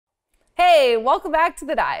Hey, welcome back to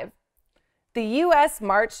The Dive. The U.S.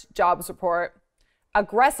 March jobs report,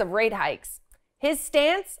 aggressive rate hikes, his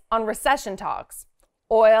stance on recession talks,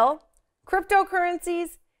 oil,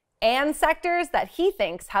 cryptocurrencies, and sectors that he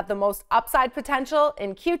thinks have the most upside potential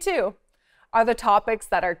in Q2 are the topics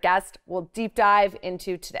that our guest will deep dive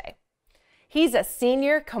into today. He's a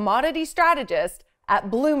senior commodity strategist at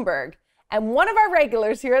Bloomberg and one of our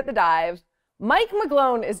regulars here at The Dive. Mike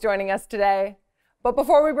McGlone is joining us today. But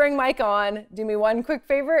before we bring Mike on, do me one quick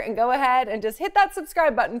favor and go ahead and just hit that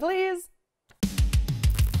subscribe button, please.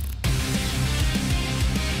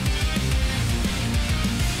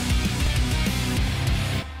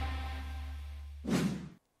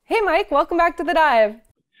 Hey, Mike, welcome back to The Dive.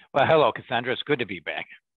 Well, hello, Cassandra. It's good to be back.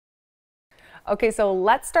 Okay, so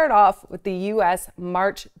let's start off with the U.S.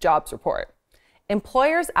 March jobs report.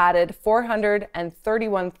 Employers added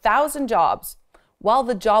 431,000 jobs, while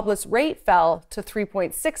the jobless rate fell to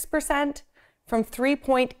 3.6% from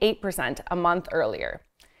 3.8% a month earlier.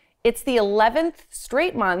 It's the 11th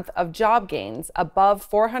straight month of job gains above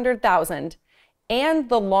 400,000 and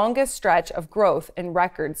the longest stretch of growth in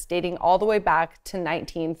records dating all the way back to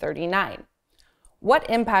 1939. What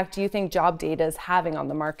impact do you think job data is having on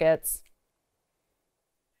the markets?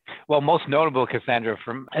 Well, most notable, Cassandra,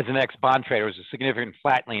 as an ex-bond trader, was a significant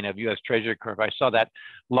flattening of U.S. Treasury curve. I saw that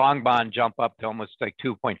long bond jump up to almost like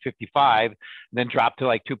 2.55, then drop to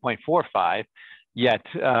like 2.45. Yet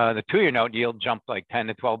the two-year note yield jumped like 10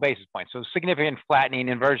 to 12 basis points. So significant flattening,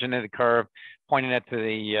 inversion of the curve, pointing it to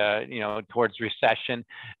the towards recession,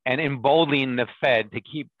 and emboldening the Fed to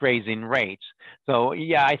keep raising rates. So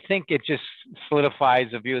yeah, I think it just solidifies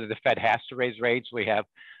the view that the Fed has to raise rates. We have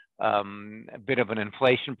a bit of an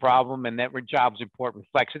inflation problem, and that jobs report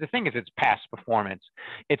reflects it. The thing is, it's past performance.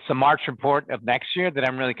 It's the March report of next year that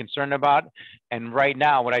I'm really concerned about. And right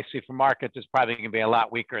now, what I see for markets is probably going to be a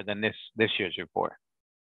lot weaker than this year's report.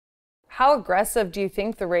 How aggressive do you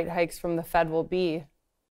think the rate hikes from the Fed will be?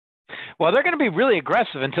 Well, they're going to be really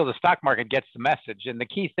aggressive until the stock market gets the message. And the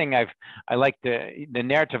key thing I like the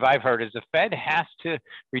narrative I've heard is the Fed has to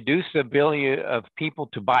reduce the ability of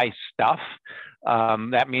people to buy stuff.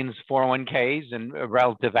 That means 401ks and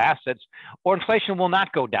relative assets, or inflation will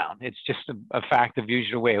not go down. It's just a fact of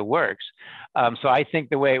usual way it works. So I think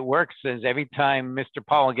the way it works is every time Mr.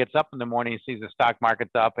 Powell gets up in the morning and sees the stock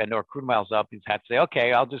market's up and or crude oil's up, he's had to say,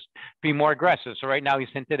 okay, I'll just be more aggressive. So right now he's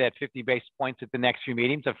hinted at 50 basis points at the next few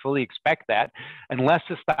meetings. I fully expect that, unless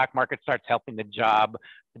the stock market starts helping the job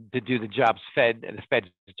to do the Fed's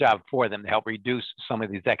job for them to help reduce some of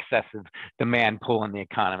these excessive demand pull in the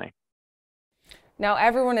economy. Now,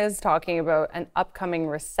 everyone is talking about an upcoming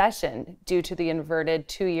recession due to the inverted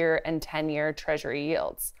 2-year and 10-year Treasury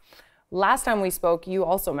yields. Last time we spoke, you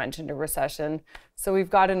also mentioned a recession. So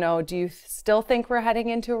we've got to know, do you still think we're heading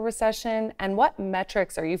into a recession? And what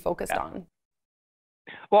metrics are you focused on?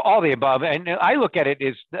 Well, all the above. And I look at it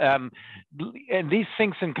as and these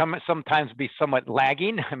things can sometimes be somewhat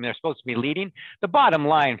lagging. I mean, they're supposed to be leading. The bottom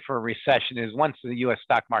line for a recession is once the U.S.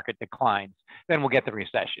 stock market declines, then we'll get the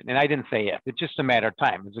recession. And I didn't say if. It's just a matter of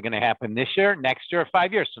time. Is it going to happen this year, next year, or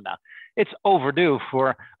 5 years from now? It's overdue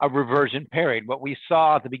for a reversion period. What we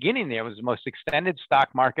saw at the beginning there was the most extended stock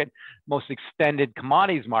market, most extended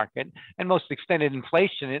commodities market, and most extended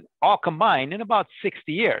inflation, all combined in about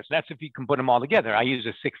 60 years. That's if you can put them all together. I use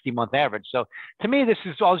a 60-month average. So to me, this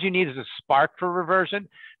is all you need is a spark for reversion.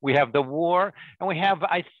 We have the war, and we have,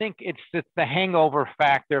 I think it's the hangover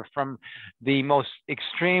factor from the most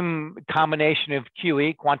extreme combination of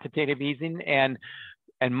QE, quantitative easing, and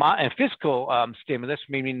fiscal stimulus,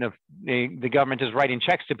 meaning the government is writing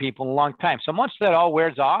checks to people in a long time. So once that all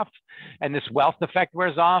wears off and this wealth effect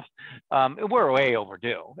wears off, we're way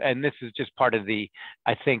overdue. And this is just part of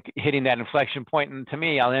I think, hitting that inflection point. And to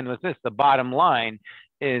me, I'll end with this. The bottom line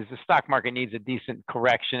is the stock market needs a decent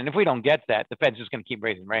correction. And if we don't get that, the Fed's just going to keep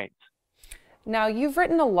raising rates. Now, you've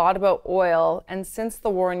written a lot about oil. And since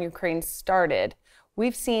the war in Ukraine started,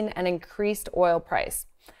 we've seen an increased oil price.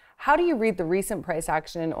 How do you read the recent price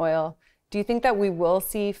action in oil? Do you think that we will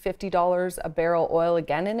see $50 a barrel oil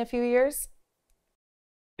again in a few years?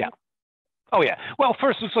 Yeah. Oh, yeah. Well,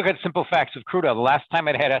 first, let's look at simple facts of crude oil. The last time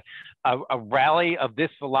it had a rally of this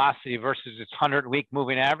velocity versus its 100-week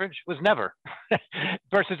moving average was never.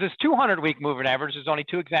 Versus its 200-week moving average, there's only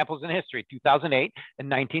two examples in history, 2008 and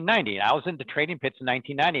 1990. I was in the trading pits in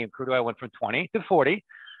 1990, and crude oil went from 20 to 40.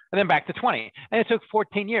 and then back to 20. And it took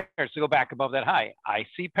 14 years to go back above that high. I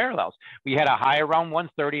see parallels. We had a high around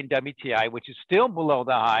 130 in WTI, which is still below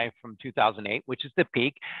the high from 2008, which is the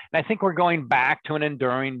peak. And I think we're going back to an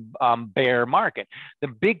enduring bear market. The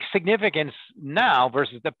big significance now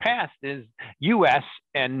versus the past is U.S.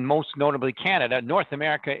 and most notably Canada. North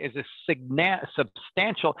America is a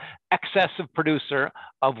substantial excessive producer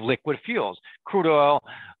of liquid fuels. Crude oil,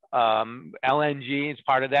 LNG is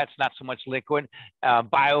part of that. It's not so much liquid,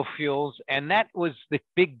 biofuels, and that was the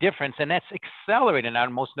big difference, and that's accelerated now,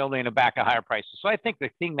 most notably in the back of higher prices. So I think the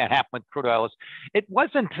thing that happened with crude oil is it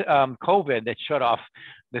wasn't COVID that shut off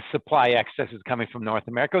the supply excesses coming from North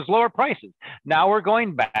America. It was lower prices. Now we're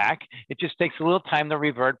going back. It just takes a little time to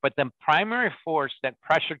revert, but the primary force that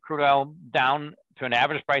pressured crude oil down to an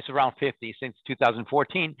average price around 50 since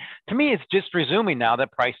 2014, to me, it's just resuming now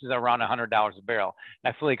that prices are around $100 a barrel.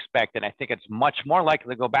 And I fully expect it. I think it's much more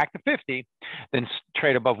likely to go back to 50 than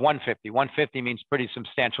trade above 150. 150 means pretty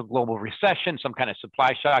substantial global recession, some kind of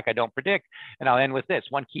supply shock I don't predict. And I'll end with this.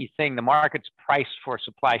 One key thing, the market's priced for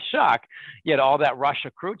supply shock, yet all that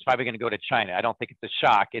Russia crude is probably going to go to China. I don't think it's a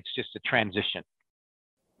shock. It's just a transition.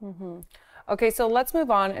 Okay, so let's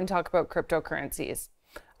move on and talk about cryptocurrencies.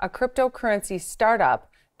 A cryptocurrency startup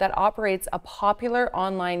that operates a popular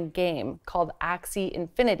online game called Axie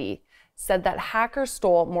Infinity said that hackers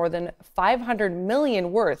stole more than 500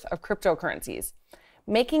 million worth of cryptocurrencies,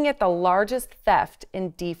 making it the largest theft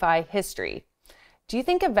in DeFi history. Do you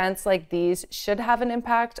think events like these should have an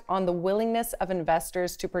impact on the willingness of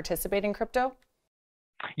investors to participate in crypto?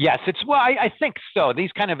 Yes, I think so.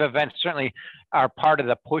 These kind of events certainly are part of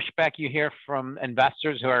the pushback you hear from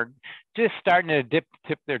investors who are just starting to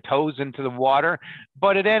tip their toes into the water.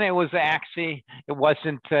 But then it was Axie. It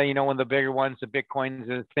wasn't, one of the bigger ones, the Bitcoins,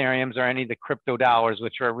 the Ethereums, or any of the crypto dollars,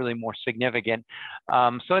 which are really more significant.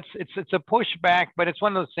 So it's a pushback, but it's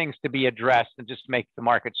one of those things to be addressed and just make the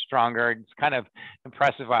market stronger. It's kind of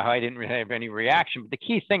impressive how I didn't really have any reaction. But the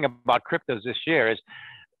key thing about cryptos this year is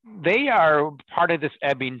they are part of this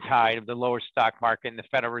ebbing tide of the lower stock market and the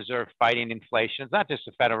Federal Reserve fighting inflation. It's not just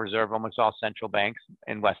the Federal Reserve, almost all central banks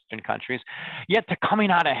in Western countries. Yet they're coming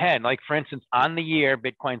out ahead. Like, for instance, on the year,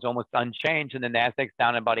 Bitcoin's almost unchanged and the Nasdaq's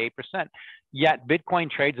down about 8%. Yet Bitcoin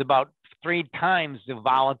trades about 3 times the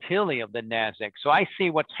volatility of the Nasdaq. So I see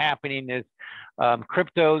what's happening is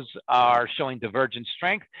cryptos are showing divergent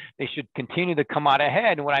strength. They should continue to come out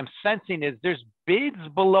ahead. And what I'm sensing is there's bids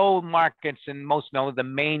below markets and most notably the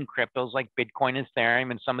main cryptos like Bitcoin and Ethereum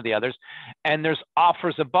and some of the others. And there's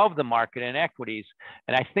offers above the market in equities.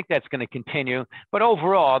 And I think that's going to continue. But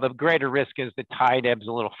overall, the greater risk is the tide ebbs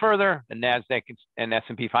a little further. The Nasdaq and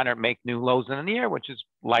S&P 500 make new lows in the year, which is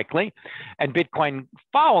likely. And Bitcoin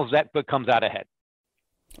follows that, but comes out ahead.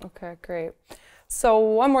 Okay, great. So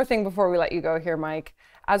one more thing before we let you go here, Mike.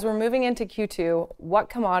 As we're moving into Q2, what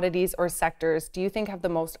commodities or sectors do you think have the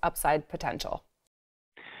most upside potential?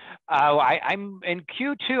 I'm in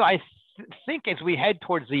Q2. I think as we head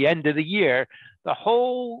towards the end of the year, the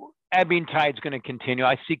whole ebbing tide is going to continue.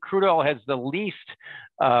 I see crude oil has the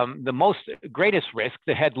greatest risk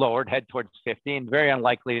to head towards 50 and very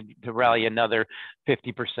unlikely to rally another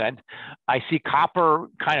 50%. I see copper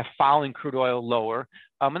kind of following crude oil lower.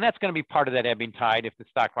 And that's going to be part of that ebbing tide if the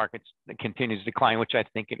stock market continues to decline, which I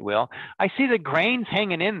think it will. I see the grains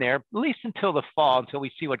hanging in there, at least until the fall, until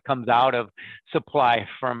we see what comes out of supply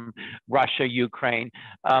from Russia, Ukraine.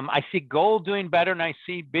 I see gold doing better, and I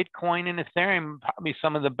see Bitcoin and Ethereum probably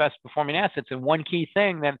some of the best performing assets. And one key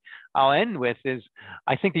thing that I'll end with is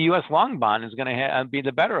I think the U.S. long bond is going to be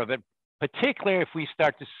the better of it, particularly if we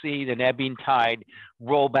start to see the ebbing tide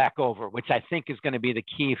roll back over, which I think is going to be the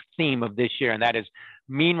key theme of this year, and that is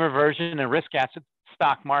mean reversion and risk asset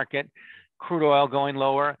stock market, crude oil going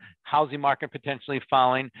lower, housing market potentially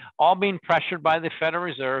falling, all being pressured by the Federal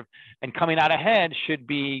Reserve, and coming out ahead should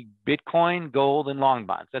be Bitcoin, gold, and long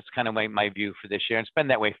bonds. That's kind of my view for this year. It's been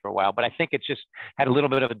that way for a while, but I think it's just had a little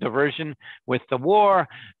bit of a diversion with the war,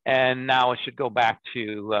 and now it should go back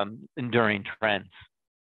to enduring trends.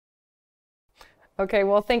 Okay,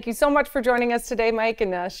 well, thank you so much for joining us today, Mike,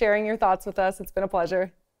 and sharing your thoughts with us. It's been a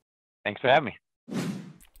pleasure. Thanks for having me.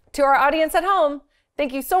 To our audience at home,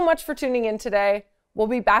 thank you so much for tuning in today. We'll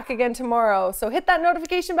be back again tomorrow, so hit that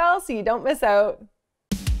notification bell so you don't miss out.